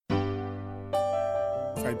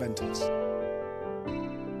Very Bentos.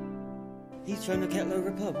 He's thrown a kettle over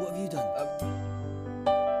a pub. What have you done?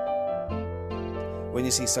 When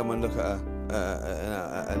you see someone look at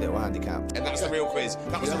a little handicap. And that's the real quiz.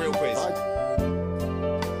 That was the real quiz.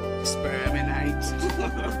 Exterminate.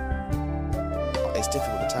 It's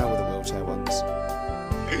difficult to tell with the wheelchair ones.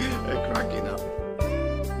 They're cracking up.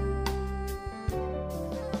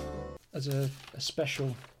 As a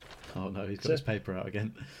special, Oh no, he's got his paper out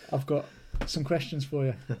again. I've got some questions for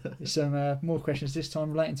you. Some more questions, this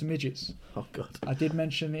time relating to midgets. Oh god. I did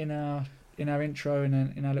mention in our intro,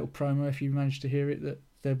 in our little promo, if you managed to hear it, that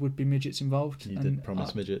there would be midgets involved. You did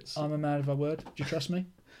promise midgets. I'm a man of my word. Do you trust me?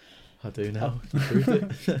 I do now. You proved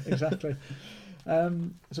it. Exactly.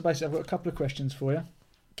 So basically, I've got a couple of questions for you.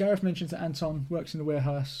 Gareth mentions that Anton works in the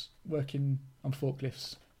warehouse, working on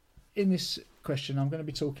forklifts. In this question, I'm going to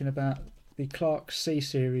be talking about the Clark C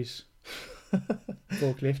series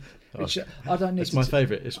forklift, which I don't need. It's my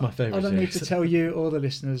favourite. It's my favourite. I don't need to tell you or the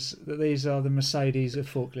listeners that these are the Mercedes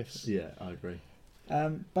of forklifts. Yeah, I agree.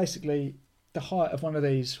 Basically, the height of one of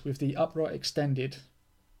these with the upright extended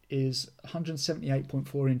is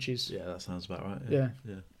 178.4 inches. Yeah, that sounds about right. Yeah.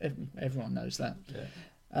 Everyone knows that.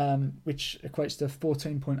 Yeah. Which equates to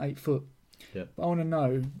 14.8 foot. Yeah. But I want to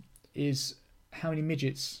know is how many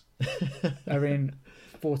midgets are in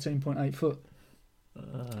 14.8 foot.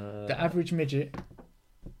 The average midget,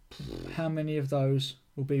 how many of those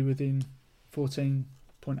will be within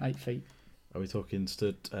 14.8 feet? Are we talking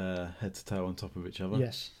stood head to toe on top of each other?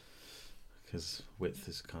 Yes. Because width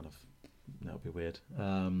is kind of, that'll be weird.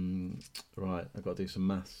 Right, I've got to do some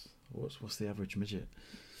maths. What's the average midget?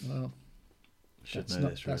 Well, Should know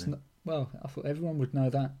this, really. Well, I thought everyone would know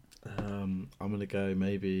that. I'm going to go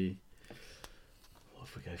maybe, what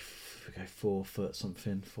if we go 4 foot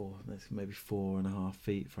something, maybe 4.5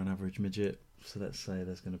 feet for an average midget. So let's say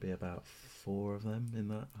there's going to be about 4 of them in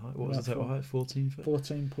that height. What was the total height? 14 foot?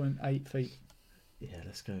 14.8 feet. Yeah,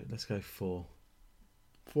 let's go 4.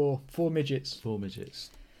 Four midgets. 4 midgets.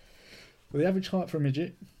 Well, the average height for a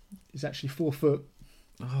midget is actually 4 foot.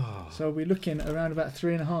 Oh. So we're looking around about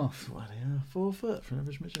 3.5. Well, yeah, 4 foot for an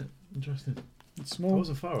average midget. Interesting. It's I small.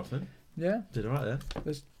 wasn't far off then. Yeah. Did all right there.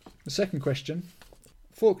 The second question.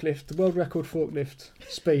 Forklift, the world record forklift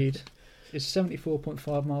speed is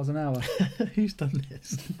 74.5 miles an hour. Who's done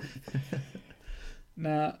this?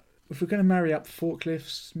 Now, if we're going to marry up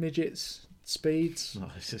forklifts, midgets, speeds, No,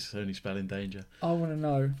 it's just only spelling danger. I want to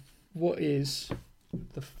know what is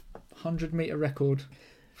the 100 metre record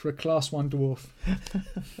for a Class 1 dwarf.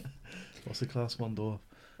 What's a Class 1 dwarf?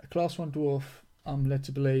 A Class 1 dwarf, I'm led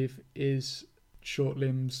to believe, is short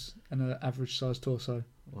limbs and an average sized torso.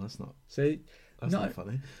 Well, that's not. See? That's not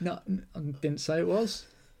funny. No, I didn't say it was.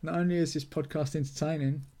 Not only is this podcast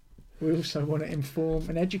entertaining, we also want to inform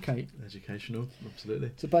and educate. Educational, absolutely.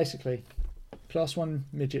 So basically, Class 1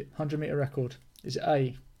 midget, 100 metre record. Is it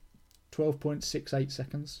A, 12.68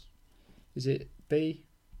 seconds? Is it B,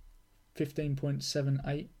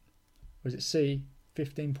 15.78? Or is it C,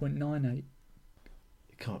 15.98?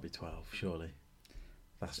 It can't be 12, surely.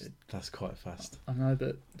 That's quite fast. I know,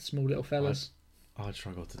 but small little fellas. I'd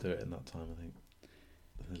struggle to do it in that time, I think.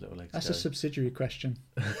 The little legs That's go. a subsidiary question.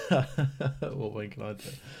 What one can I do?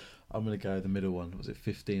 I'm going to go the middle one. Was it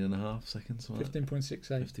 15.5 seconds?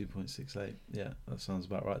 15.68. 15.68. Yeah, that sounds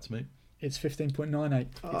about right to me. It's 15.98.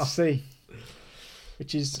 Oh. It's C.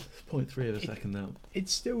 Which is 0.3 of a second now.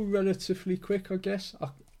 It's still relatively quick, I guess. I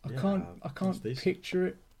can't decent. picture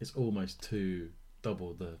it. It's almost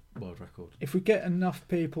double the world record. If we get enough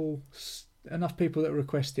people that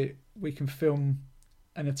request it, we can film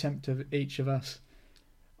an attempt of each of us.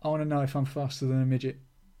 I want to know if I'm faster than a midget.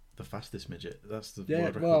 The fastest midget. That's the Yeah,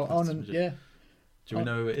 world record. well, fastest midget. yeah. Do we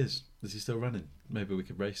know who it is? Is he still running? Maybe we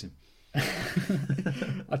could race him.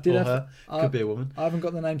 I did or have. her. Could be a woman. I haven't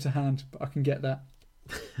got the name to hand, but I can get that.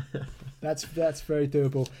 That's very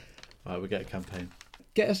doable. All right, we'll get a campaign.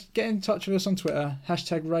 Get in touch with us on Twitter,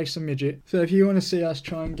 #RaceAMidget. So if you want to see us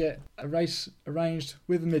try and get a race arranged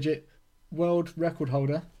with a midget world record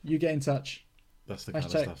holder, you get in touch. That's the kind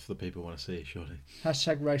of stuff that people want to see, surely.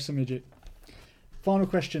 #RaceAMidget. Final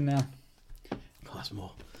question now. Oh, that's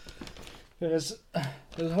more. There's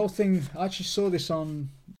a whole thing. I actually saw this on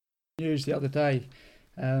news the other day.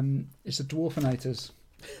 It's the Dwarfinators.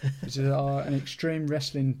 Which is an extreme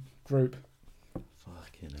wrestling group.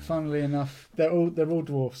 Fucking hell. Funnily enough, they're all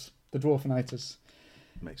dwarfs. The Dwarfinators.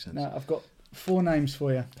 Makes sense. Now I've got 4 names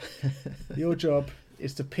for you. Your job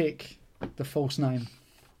is to pick the false name.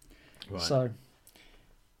 Right. So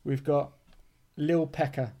we've got Lil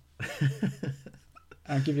Pecker.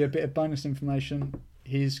 I'll give you a bit of bonus information.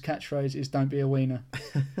 His catchphrase is "Don't be a wiener."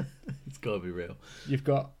 got to be real. You've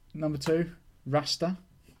got number 2, Rasta.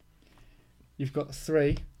 You've got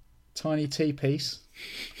 3, Tiny T-Piece.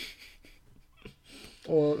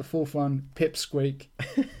 Or the 4th one, Pipsqueak.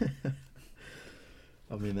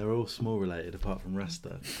 I mean, they're all small related apart from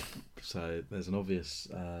Rasta, so there's an obvious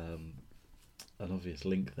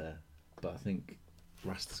link there. But I think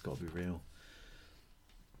Rasta's got to be real.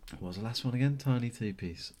 What was the last one again? Tiny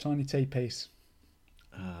T-Piece. Tiny T-Piece.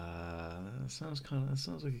 Sounds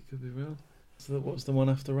like it could be real. So what's the one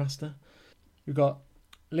after Rasta? You've got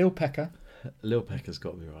Lil Pecker. Lil Pecker's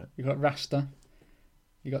got to be right. You've got Rasta.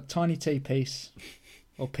 You've got Tiny T-Piece.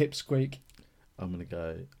 Or Pipsqueak. I'm gonna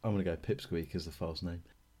go Pipsqueak as the false name.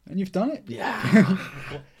 And you've done it. Yeah.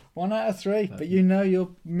 1 out of 3. But you know you're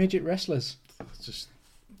midget wrestlers. Just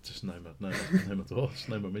no more dwarfs,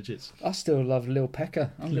 no more midgets. I still love Lil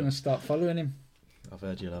Pecker. I'm going to start following him. I've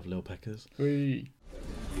heard you love Lil Peckers. Whee.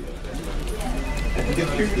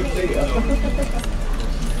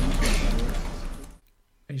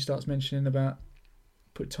 He starts mentioning about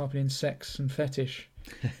typing in sex and fetish,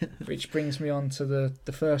 which brings me on to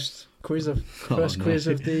the first quiz of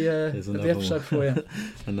the episode for you.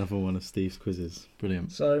 Another one of Steve's quizzes.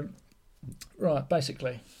 Brilliant. So, right,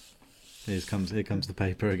 basically, here comes the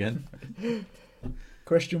paper again.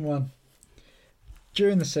 Question 1.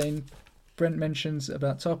 During the scene, Brent mentions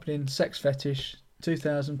about typing in sex fetish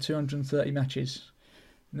 2,230 matches.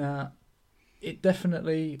 Now, it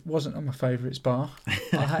definitely wasn't on my favourites bar.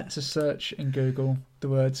 I had to search in Google the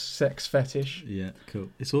words sex fetish. Yeah, cool.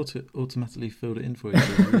 It's automatically filled it in for you.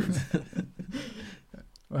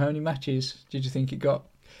 Well, how many matches did you think it got?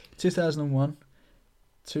 2001,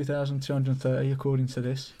 2,230 according to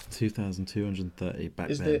this. 2,230 back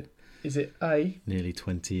then. Is it A? Nearly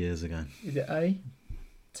 20 years ago. Is it A,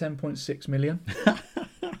 10.6 million?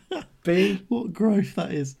 B, what growth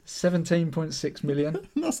that is. 17.6 million.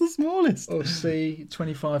 That's the smallest. Or C,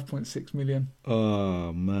 25.6 million.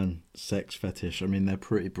 Oh man, sex fetish. I mean, they're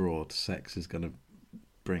pretty broad. Sex is going to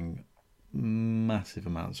bring massive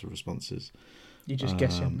amounts of responses. You're just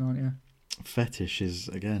guessing, aren't you? Fetish is,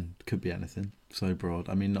 again, could be anything. So broad.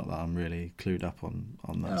 I mean, not that I'm really clued up on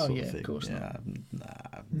that sort of thing. Of course not.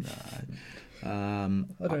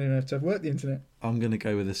 I don't even have to have worked the internet. I'm going to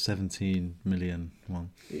go with a 17 million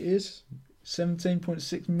one. It is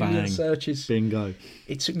 17.6 million searches. Bingo.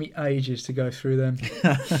 It took me ages to go through them.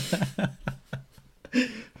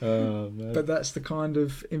 Oh, man. But that's the kind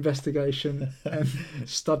of investigation and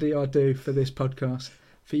study I do for this podcast.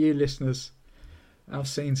 For you listeners, I've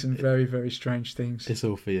seen some very, very strange things. It's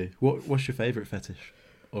all for you. What's your favourite fetish?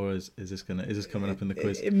 Or is this coming up in the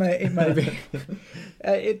quiz? It may be.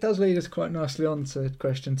 It does lead us quite nicely on to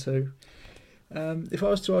question 2. If I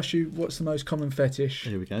was to ask you what's the most common fetish,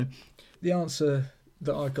 Here we go. the answer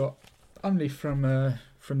that I got only from the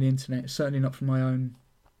internet, certainly not from my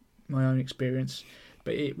own experience,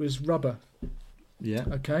 but it was rubber. Yeah.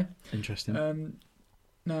 Okay. Interesting.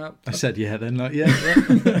 Now I said yeah, then like yeah,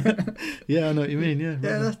 yeah. I know what you mean. Yeah.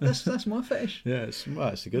 Yeah, that's my fetish. Yeah, it's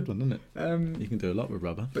a good one, isn't it? You can do a lot with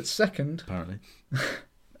rubber. But second, Apparently.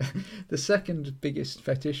 the second biggest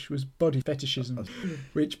fetish was body fetishism,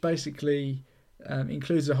 which basically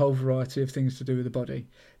includes a whole variety of things to do with the body.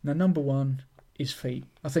 Now, number 1 is feet.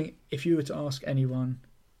 I think if you were to ask anyone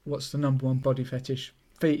what's the number 1 body fetish,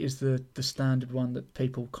 feet is the standard one that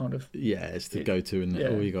people kind of... Yeah, it's the go-to, and yeah.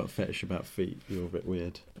 Oh, you got a fetish about feet. You're a bit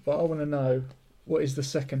weird. But I want to know, what is the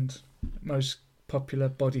second most popular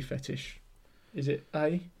body fetish? Is it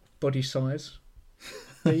A, body size,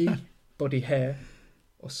 B, body hair,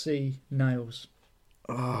 or C, nails?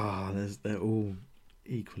 They're all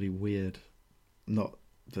equally weird. Not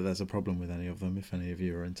that there's a problem with any of them, if any of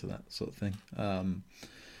you are into that sort of thing.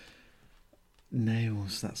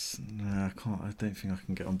 Nails, I don't think I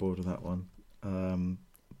can get on board with that one.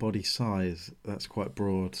 Body size, that's quite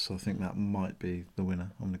broad, so I think that might be the winner.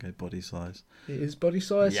 I'm going to go body size. It is body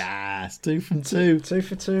size. Yeah, it's 2 from 2. 2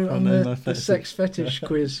 for 2 on the sex fetish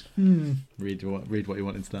quiz. Read what you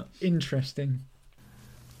want into that. Interesting.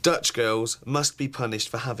 Dutch girls must be punished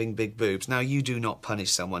for having big boobs. Now, you do not punish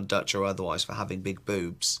someone, Dutch or otherwise, for having big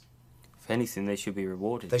boobs. If anything, they should be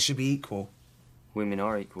rewarded. They should be equal. Women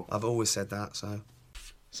are equal. I've always said that, so...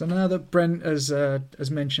 So now that Brent has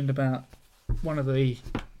mentioned about one of the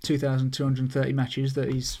 2,230 matches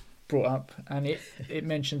that he's brought up, and it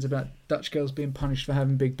mentions about Dutch girls being punished for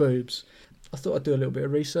having big boobs, I thought I'd do a little bit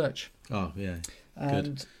of research. Oh, yeah.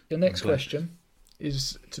 And Good. the next question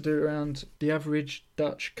is to do around the average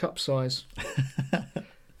Dutch cup size.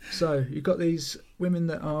 So you've got these women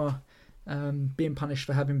that are being punished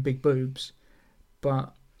for having big boobs,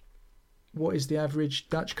 but What is the average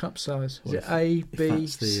Dutch cup size? Is Well, it A, B,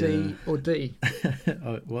 that's the, C, or D?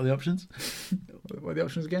 Oh, what are the options? What are the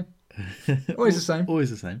options again? Always the same. Always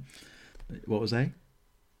the same. What was A?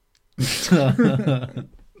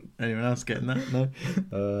 Anyone else getting that? No?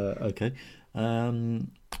 Okay.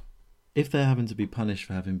 If they're having to be punished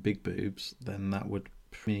for having big boobs, then that would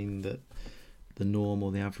mean that the norm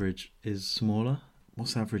or the average is smaller.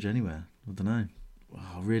 What's average anywhere? I don't know.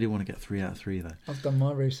 I really want to get 3 out of 3 though. I've done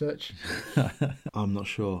my research. I'm not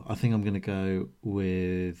sure. I think I'm going to go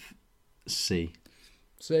with C.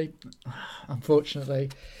 See,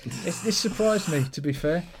 unfortunately, this surprised me, to be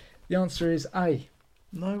fair. The answer is A.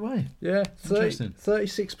 No way. Yeah, Interesting.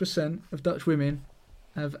 36% of Dutch women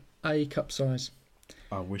have A cup size.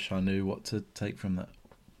 I wish I knew what to take from that.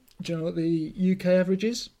 Do you know what the UK average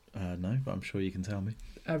is? No, but I'm sure you can tell me.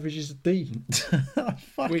 Average is D.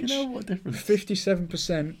 Fucking Which hell, what difference?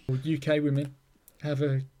 57% of UK women have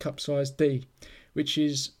a cup size D, which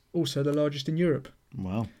is also the largest in Europe.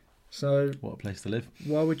 Wow, So what a place to live.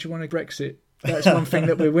 why would you want to Brexit? That's one thing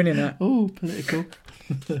that we're winning at. Oh, political.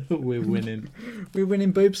 We're winning. We're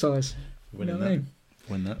winning boob size. Winning You know what I mean?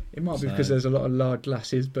 Win that. It might be So- because there's a lot of large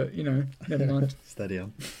lasses, but never mind. Steady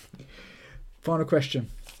on. Final question.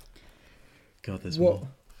 God, there's What, more.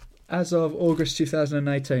 as of August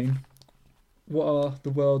 2018, what are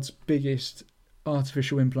the world's biggest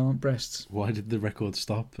artificial implant breasts? Why did the record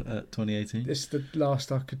stop at 2018? This is the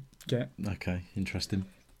last I could get. Okay, interesting.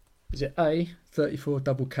 Is it A, 34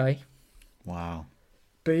 double K, Wow.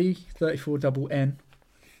 B, 34 double N,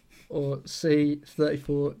 or C,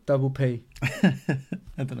 34 double P? I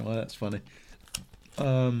don't know why that's funny.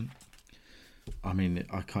 I mean,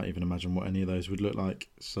 I can't even imagine what any of those would look like.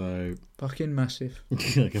 So Fucking massive.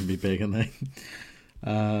 they can be big, aren't they?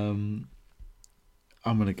 I'm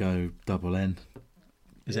gonna go double N.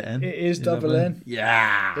 Is it N? It is double N.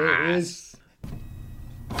 Yeah. It is.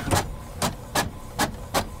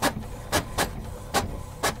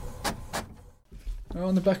 Well,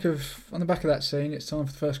 on the back of that scene, it's time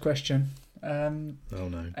for the first question. Oh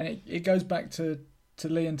no. And it goes back to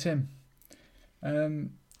Lee and Tim.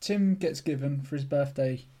 Tim gets given for his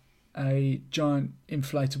birthday a giant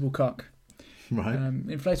inflatable cock. Right.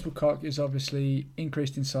 Inflatable cock is obviously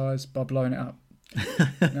increased in size by blowing it up.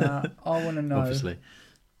 Now, I want to know Obviously.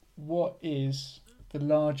 what is the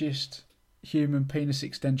largest human penis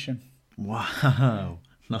extension? Wow.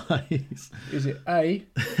 Nice. Is it A,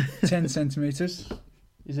 10 centimetres?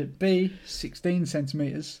 Is it B, 16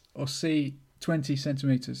 centimetres? Or C, 20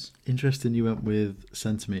 centimetres? Interesting. You went with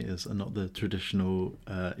centimeters and not the traditional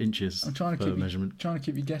inches I'm trying to for keep measurement.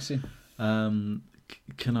 you guessing.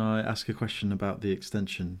 Can I ask a question about the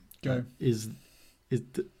extension? Go.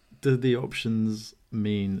 Do the options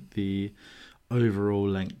mean the overall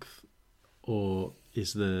length, or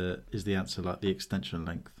is the answer like the extension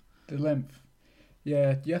length? The length.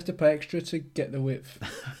 Yeah, you have to pay extra to get the width.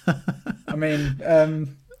 I mean,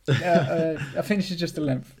 I think this is just the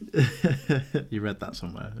length. You read that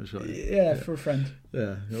somewhere, I'm sure. Yeah, for a friend.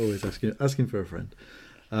 Yeah, you're always asking for a friend.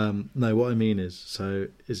 No, what I mean is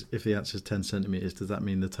if the answer is 10 centimeters, does that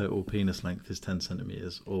mean the total penis length is 10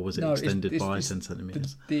 centimeters, or was it No, extended by it's 10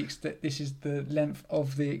 centimeters? This is the length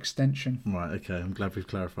of the extension. Right. Okay. I'm glad we've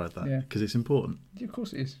clarified that Yeah. because it's important. Yeah, of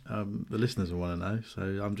course it is. The listeners will want to know, so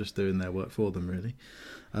I'm just doing their work for them, really.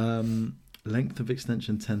 Length of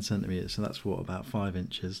extension 10 centimeters, so that's about 5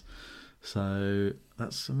 inches. So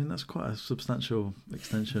that's quite a substantial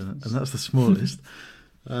extension, and that's the smallest.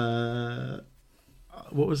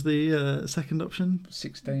 What was the second option?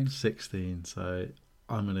 16. 16. So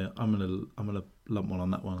I'm gonna lump one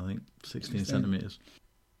on that one. I think 16 centimeters.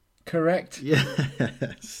 Correct.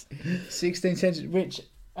 Yes. 16 centimeters, which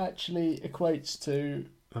actually equates to.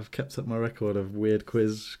 I've kept up my record of weird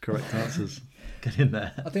quiz correct answers. Get in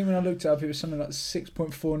there. I think when I looked it up, it was something like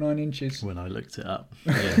 6.49 inches, When I looked it up,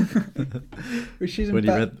 yeah. which isn't when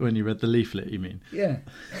bad. you read the leaflet, you mean? Yeah.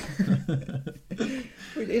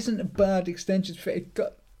 It isn't a bad extension.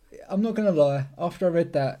 I'm not going to lie. After I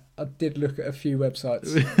read that, I did look at a few websites.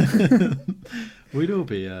 We'd all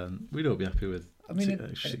be happy with. I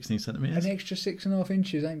mean, 16 centimeters. An extra 6.5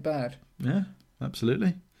 inches ain't bad. Yeah,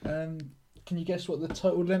 absolutely. Can you guess what the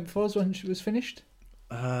total length was when she was finished?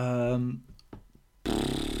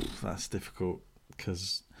 That's difficult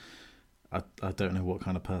because I don't know what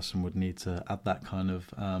kind of person would need to add that kind of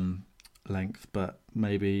length, but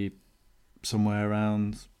maybe somewhere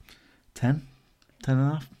around 10 and a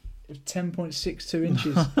half. It was 10.62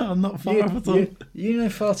 inches. I'm not far off at all. You know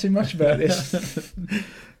far too much about this.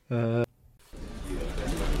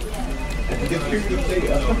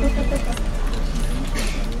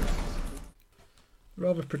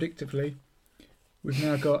 rather predictably, we've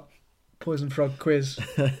now got Poison Frog quiz.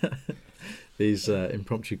 These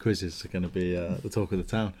impromptu quizzes are going to be the talk of the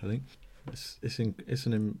town. I think it's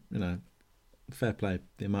an fair play.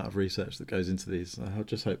 The amount of research that goes into these. I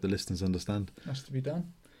just hope the listeners understand. Has to be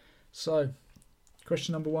done. So,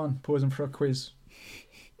 question number 1, Poison Frog quiz,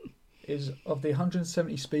 is of the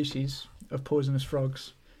 170 species of poisonous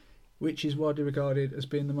frogs, which is widely regarded as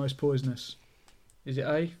being the most poisonous? Is it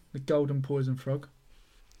A, the golden poison frog?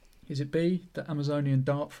 Is it B, the Amazonian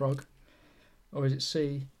dart frog? Or is it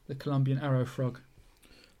C, the Colombian arrow frog?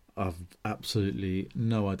 I've absolutely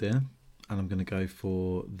no idea, and I'm going to go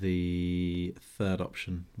for the third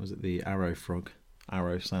option. Was it the arrow frog?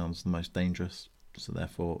 Arrow sounds the most dangerous, so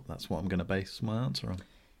therefore that's what I'm going to base my answer on.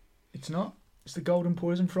 It's not. It's the golden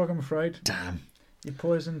poison frog, I'm afraid. Damn. Your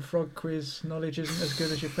poison frog quiz knowledge isn't as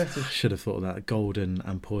good as your I fetish. should have thought of that. Golden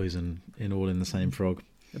and poison all in the same frog.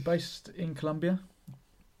 They're based in Colombia.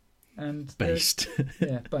 And Based.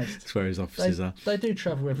 Yeah, based. That's where his offices are. They do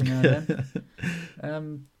travel every now and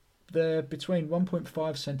then. They're between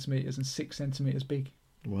 1.5 centimetres and 6 centimetres big.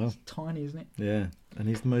 Well, It's tiny, isn't it? yeah, and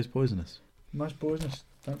he's the most poisonous. Most poisonous.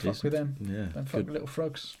 Don't fuck Decent. with them. Yeah, Don't fuck with little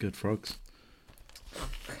frogs. good frogs.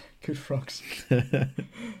 Good frogs.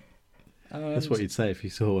 That's what you'd say if you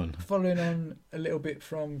saw one. Following on a little bit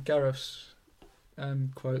from Gareth's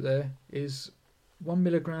quote there, is 1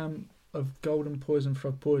 milligram of golden poison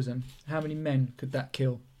frog poison. How many men could that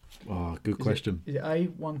kill? Oh, good question. Is it A,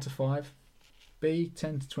 1 to 5, B,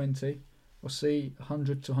 10 to 20, or C,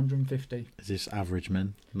 100 to 150? Is this average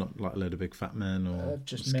men? Not like a load of big fat men or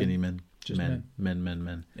just skinny men? Just men.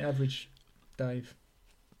 Men. The average Dave.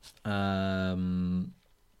 Can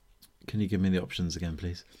you give me the options again,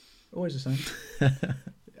 please? Always the same.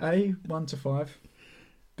 A, 1 to 5,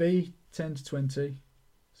 B, 10 to 20,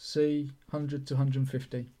 C, 100 to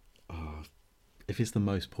 150. Oh, if it's the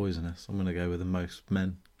most poisonous, I'm going to go with the most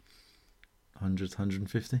men. 100 to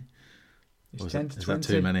 150? It's Or is 10 that, to is 20. that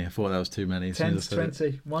too many? I thought that was too many. As 10 soon as to I said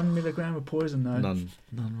 20. 1 milligram of poison, though. it. None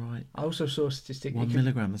right. I also saw a statistic. 1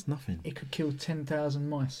 milligram, that's nothing. It could kill 10,000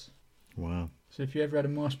 mice. Wow. So if you ever had a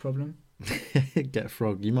mice problem, Get a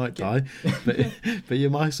frog, you might die, but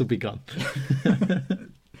your mice will be gone.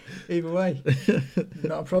 either way,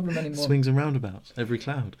 not a problem anymore. Swings and roundabouts, every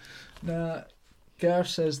cloud. Now, Gareth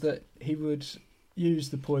says that he would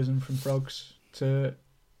use the poison from frogs to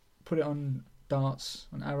put it on darts,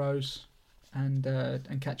 on arrows, and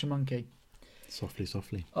catch a monkey.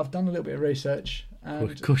 Softly. I've done a little bit of research, and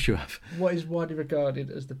Of course you have. what is widely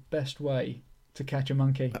regarded as the best way to catch a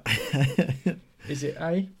monkey? Is it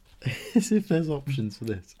A, As if there's options for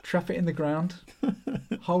this. trap it in the ground,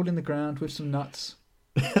 hold in the ground with some nuts,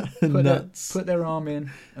 Nuts. put their arm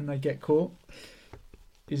in, and they get caught?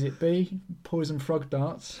 Is it B, poison frog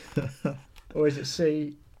darts, or is it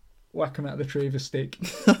C, whack them out of the tree with a stick?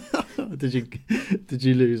 Did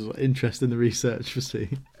you lose interest in the research for C?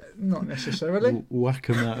 Not necessarily. Whack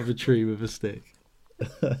 'em out of a tree with a stick.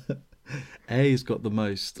 A's got the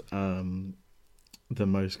most kind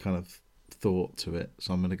of thought to it,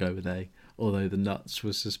 so I'm going to go with A. Although the nuts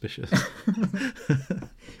was suspicious.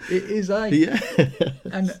 It is A. Yeah.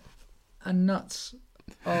 And nuts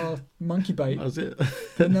are monkey bait. How's it?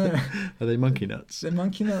 No, Are they monkey nuts? they're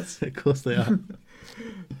monkey nuts. Of course they are.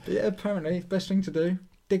 But yeah, apparently, the best thing to do,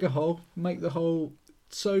 dig a hole, make the hole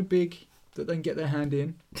so big that they can get their hand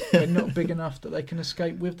in, but not big enough that they can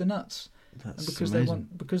escape with the nuts. That's And because amazing.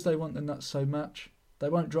 they want the nuts so much, they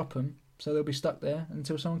won't drop them, so they'll be stuck there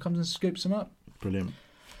until someone comes and scoops them up. Brilliant.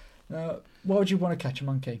 Now, why would you want to catch a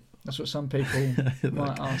monkey? That's what some people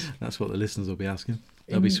might ask. That's what the listeners will be asking.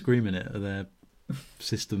 They'll be screaming it at their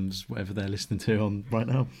systems, whatever they're listening to on right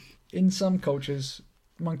now. In some cultures,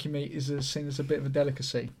 monkey meat is seen as a bit of a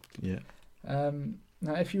delicacy. Yeah.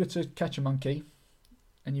 Now, if you were to catch a monkey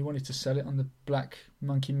and you wanted to sell it on the black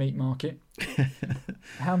monkey meat market,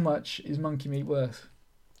 how much is monkey meat worth?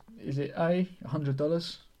 Is it A,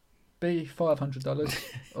 $100, B, $500,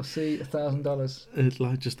 or C, $1,000? It's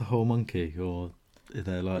like just a whole monkey, or are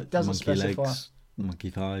there like It doesn't monkey specify. legs, monkey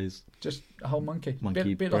thighs? Just a whole monkey.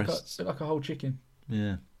 Monkey bit breasts. like a whole chicken.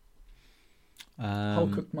 Yeah. Whole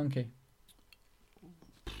cooked monkey.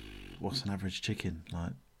 What's an average chicken? Like,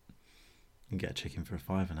 you can get a chicken for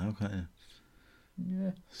 $5 now, can't you?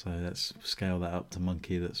 Yeah. So let's scale that up to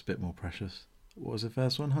monkey that's a bit more precious. What was the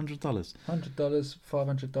first one? $100? $100,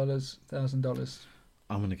 $500, $1,000.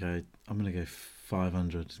 I'm gonna go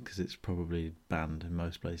 500 because it's probably banned in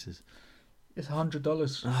most places. It's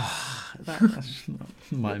 $100. That's not,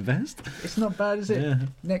 might invest. It's not bad, is it? Yeah.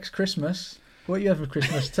 Next Christmas, what you have for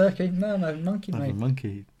Christmas? Turkey? No, monkey, Have a mate.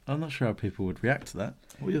 monkey. I'm not sure how people would react to that.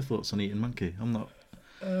 What are your thoughts on eating monkey? I'm not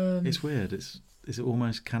It's weird. Is it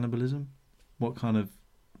almost cannibalism? What kind of?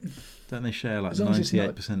 Don't they share like As long as it's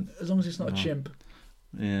not- 98%? As long as it's not a Oh. chimp.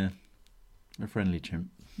 Yeah, a friendly chimp.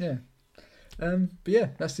 Yeah. But yeah,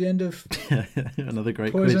 that's the end of Another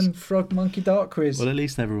great Poison quiz. Frog Monkey Dart quiz. Well, at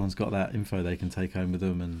least everyone's got that info they can take home with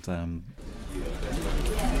them, and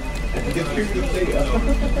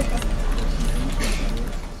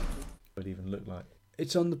what it even look like?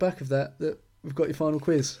 It's on the back of that we've got your final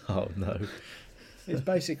quiz. Oh no! It's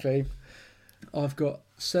basically, I've got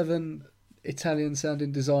 7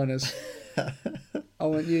 Italian-sounding designers. I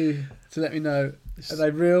want you to let me know, are they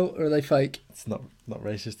real or are they fake? It's not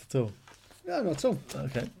racist at all. No, not at all.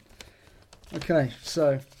 Okay. Okay,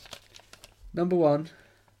 so number 1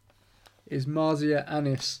 is Marzia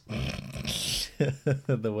Anis,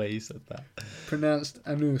 The way you said that. pronounced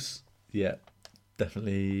Anus. Yeah,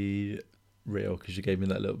 definitely real because you gave me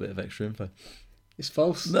that little bit of extra info. It's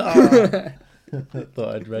false. No. I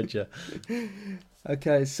thought I'd read you.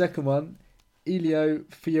 Okay, second one, Elio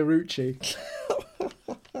Fiorucci.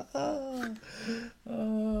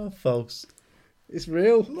 False. It's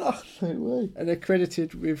real, No way. and they're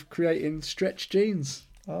credited with creating stretch jeans.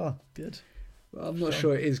 Good. Well, I'm not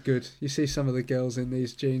sure it is good. You see some of the girls in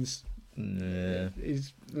these jeans. Yeah.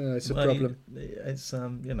 It's a Well, problem. It's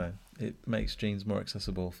it makes jeans more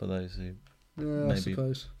accessible for those who I maybe-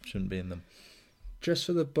 suppose. shouldn't be in them. Dress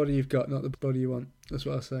for the body you've got, not the body you want. That's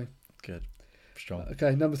what I say. Good. Strong.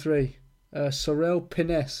 Okay, number 3, Sorel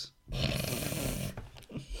Pines.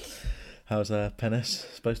 How's penis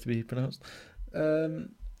supposed to be pronounced? In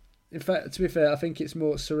fact, to be fair, I think it's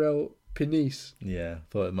more Sorel Pines. Yeah,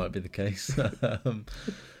 thought it might be the case.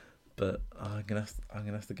 But I'm gonna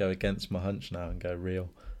have to go against my hunch now and go real.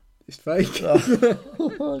 It's fake. I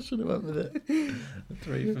should have went with it.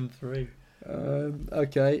 3 from 3.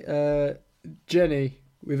 Okay, Jenny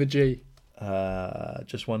with a G.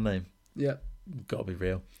 Just one name. Yeah. Got to be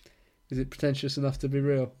real. Is it pretentious enough to be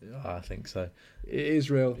real? I think so. It is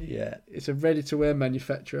real. Yeah. It's a ready-to-wear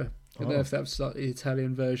manufacturer. I don't know Oh. if that was like the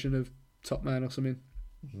Italian version of Top Man or something.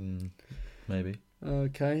 Maybe.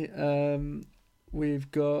 Okay, we've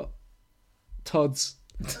got Todd's.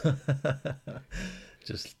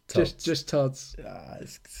 Just Todd's.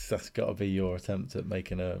 that's got to be your attempt at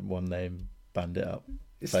making a one name bandit up.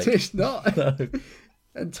 It's, Fake. it's not. No.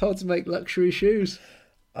 And Todd's make luxury shoes.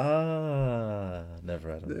 Never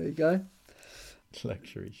had There them. you go.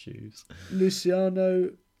 Luxury shoes. Luciano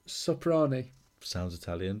Soprani. Sounds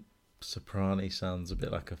Italian. Soprani sounds a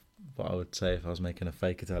bit like what I would say if I was making a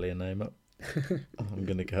fake Italian name up. I'm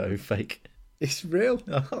gonna go fake. It's real.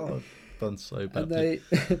 Oh, done so And badly.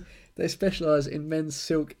 they specialise in men's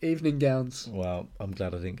silk evening gowns. Wow, I'm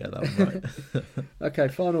glad I didn't get that one right. Okay,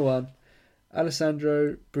 final one.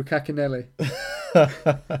 Alessandro Brucacinelli.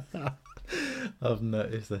 I've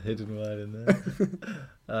noticed a hidden word in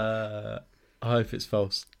there. I hope it's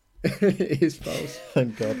false. It is false.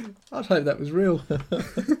 Thank God. I'd hope that was real.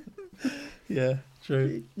 Yeah,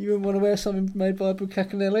 true. You wouldn't want to wear something made by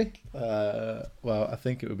Brucacinelli? Well, I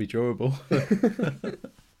think it would be durable.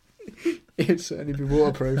 It'd certainly be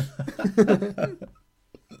waterproof.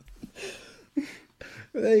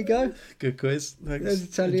 But there you go. Good quiz. Thanks. There's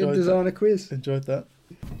Italian Enjoyed designer quiz. that. Enjoyed that.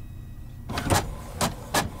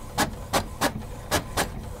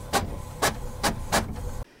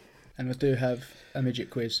 And I do have a midget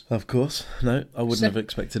quiz. Of course. No, I wouldn't have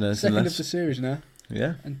expected anything Second of less. the series now.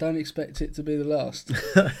 Yeah. And don't expect it to be the last.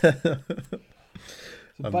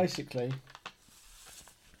 So basically,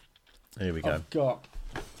 Here we go. I've got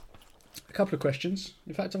a couple of questions.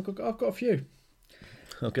 In fact, I've got a few.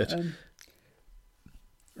 Oh, good.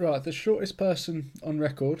 Right, the shortest person on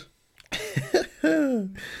record. I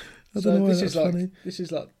don't know why that's funny. This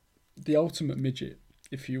is like the ultimate midget,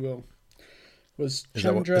 if you will. Was Is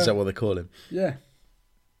Chandra? that what they call him? Yeah,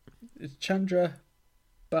 it's Chandra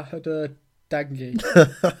Bahadur Dangi.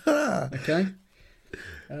 Okay.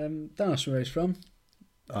 Don't ask me where he's from.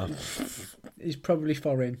 Oh. He's probably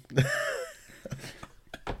foreign.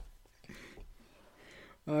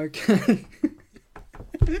 Okay.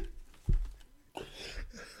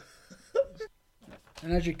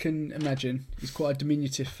 And as you can imagine, he's quite a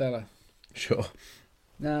diminutive fella. Sure.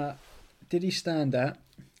 Now, did he stand at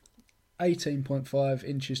 18.5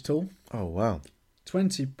 inches tall, Oh, wow.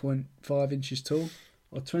 20.5 inches tall,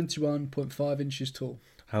 or 21.5 inches tall?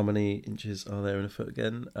 How many inches are there in a foot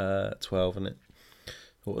again? 12, isn't it?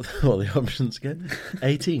 What are the options again?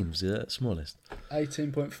 18 was the smallest.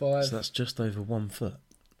 18.5. So that's just over 1 foot.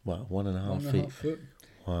 Well, 1.5 feet. 1.5 foot.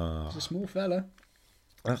 Wow. He's a small fella.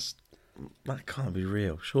 That can't be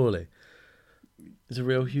real, surely. It's a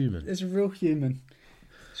real human. There's a real human.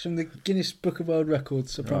 It's from the Guinness Book of World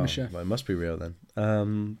Records, I promise you. Well, it must be real then.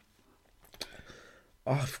 I'm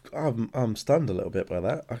stunned a little bit by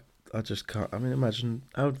that. I just can't. I mean, imagine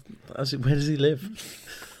where does he live?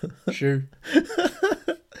 Shoe.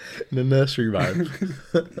 In a nursery rhyme.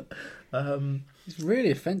 It's really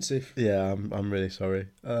offensive. Yeah, I'm really sorry.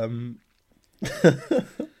 I'm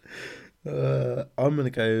gonna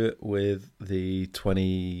go with the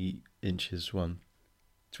 20 inches one.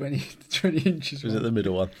 20 inches. Was it the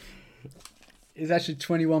middle one? It's actually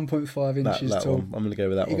 21.5 inches that tall. one. I'm gonna go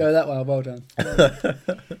with that You one. go that way, well done.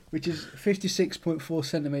 Which is 56.4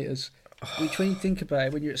 centimetres. Which, when you think about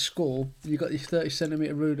it, when you're at school, you've got these 30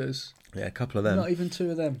 centimetre rulers. Yeah, a couple of them. Not even two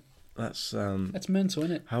of them. That's That's mental,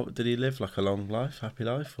 isn't it? How did he live? Like a long life, happy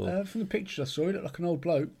life, or From the pictures I saw, he looked like an old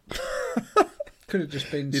bloke. Could have just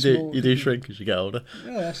been you small. do shrink as you get older.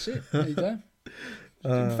 Yeah, that's it. There you go.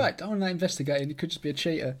 In fact, on that investigating, he could just be a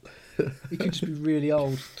cheater. He could just be really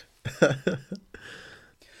old.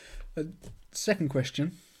 Second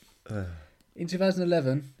question. In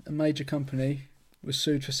 2011, a major company was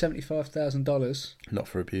sued for $75,000 Not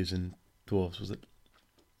for abusing dwarves, was it?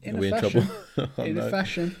 in Are a we fashion. in trouble? In a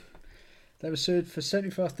fashion, they were sued for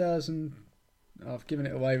 $75,000. I've given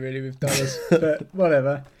it away really with dollars, but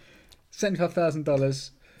whatever. $75,000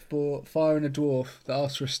 for firing a dwarf that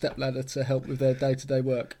asked for a stepladder to help with their day-to-day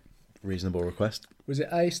work. Reasonable request. Was it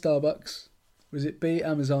A, Starbucks? Was it B,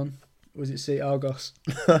 Amazon? Or was it C, Argos?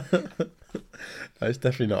 No, it's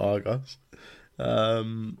definitely not Argos.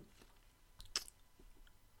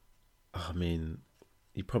 I mean,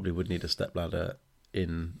 you probably would need a stepladder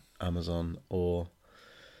in Amazon or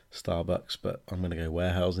Starbucks, but I'm going to go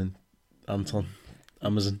warehousing. Anton,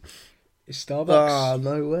 Amazon. It's Starbucks. Ah,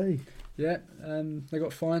 no way. Yeah, they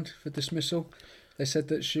got fined for dismissal. They said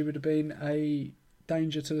that she would have been a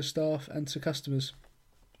danger to the staff and to customers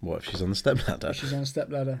What if she's on the stepladder? if she's on a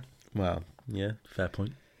stepladder. Wow, yeah, fair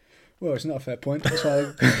point. Well, it's not a fair point. That's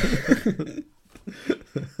why.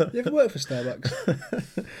 You ever worked for Starbucks?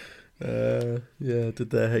 Yeah, did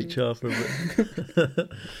their HR for a bit.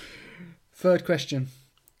 Third question.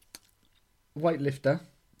 Weightlifter,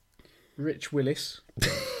 Rich Willis.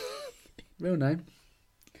 Real name.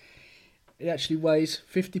 He actually weighs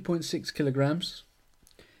 50.6 kilograms,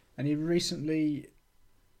 and he recently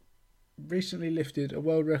lifted a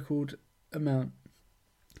world record amount.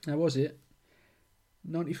 Now, was it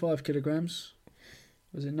 95 kilograms?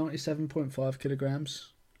 Was it 97.5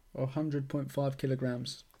 kilograms? Or 100.5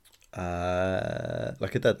 kilograms?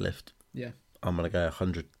 Like a deadlift. Yeah. I'm gonna go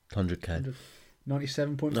 100k.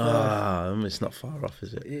 97.5. It's not far off,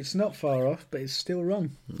 is it? It's not far off, but it's still wrong.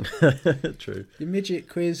 True. Your midget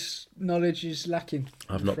quiz knowledge is lacking.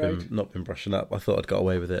 I've not been brushing up. I thought I'd got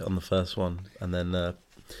away with it on the first one, and then I've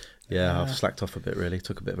slacked off a bit. Really,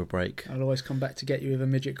 took a bit of a break. I'll always come back to get you with a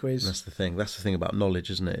midget quiz. That's the thing. That's the thing about knowledge,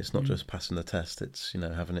 isn't it? It's not just passing the test. It's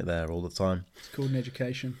having it there all the time. It's called an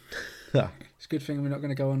education. It's a good thing we're not going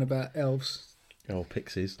to go on about elves. Oh,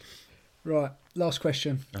 pixies. Right, last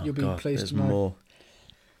question. Oh, You'll be God, pleased there's to know. more.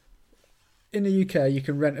 In the UK, you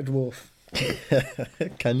can rent a dwarf.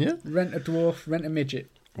 Can you? Rent a dwarf, rent a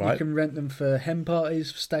midget. Right. You can rent them for hen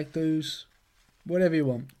parties, for stag doos, whatever you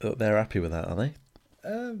want. They're happy with that, are they?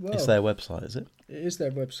 Well, It's their website, is it? it is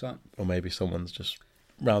their website. Or maybe someone's just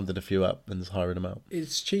rounded a few up and is hiring them out.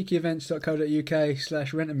 It's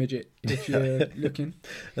cheekyevents.co.uk/rent-a-midget if you're looking.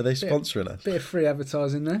 Are they sponsoring us? Bit of free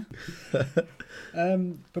advertising there.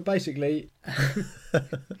 But basically,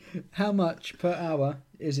 how much per hour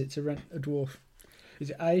is it to rent a dwarf?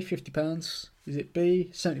 Is it A, £50? Is it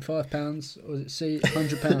B, £75? Or is it C,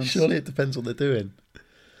 £100? Surely it depends what they're doing.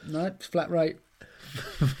 No, it's flat rate.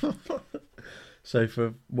 So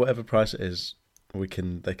for whatever price it is,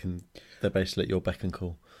 they're basically at your beck and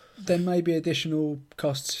call. There may be additional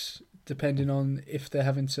costs depending on if they're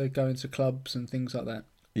having to go into clubs and things like that.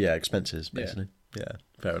 Yeah, expenses basically. Yeah,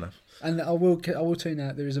 fair enough. And I will tell you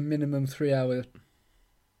now, there is a minimum 3 hour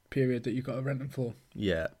period that you've got to rent them for.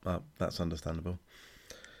 Yeah, that's understandable.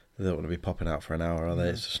 They don't want to be popping out for an hour, are they? No.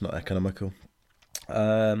 It's just not economical.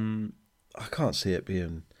 I can't see it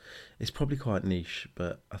being... It's probably quite niche,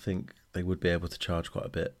 but I think they would be able to charge quite a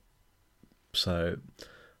bit. So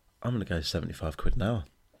I'm going to go £75 an hour.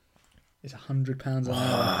 It's £100 an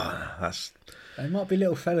hour. That's... They might be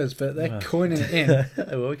little fellas, but they're coining it in.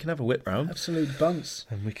 Well, we can have a whip round. Absolute bunts.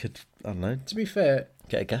 And we could, I don't know, To be fair,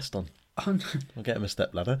 get a guest on. 100, We'll get him a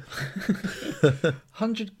stepladder.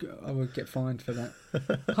 100 I will get fined for that.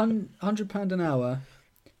 £100 an hour,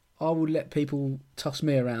 I will let people toss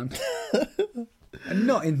me around. And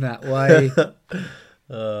not in that way.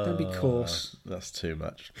 Don't be coarse. That's too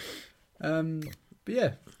much. But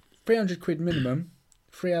yeah, £300 minimum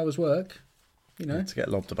 3 hours work, you know. To get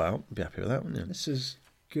lobbed about, be happy with that, wouldn't you? That's as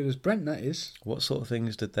good as Brent, that is. What sort of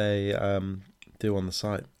things did they do on the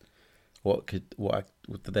site? What did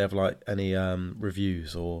they have, like, any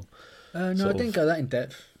reviews or? No, I sort didn't of- go that in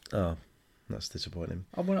depth. Oh, that's disappointing.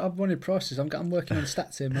 I wanted prices. I'm working on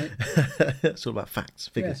stats here, mate. It's all about facts,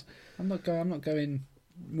 figures. I'm not going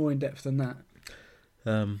more in depth than that.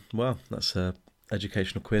 Well, that's an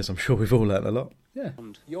educational quiz. I'm sure we've all learnt a lot. Yeah.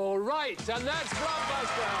 You're right, and that's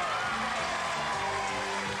Blockbuster!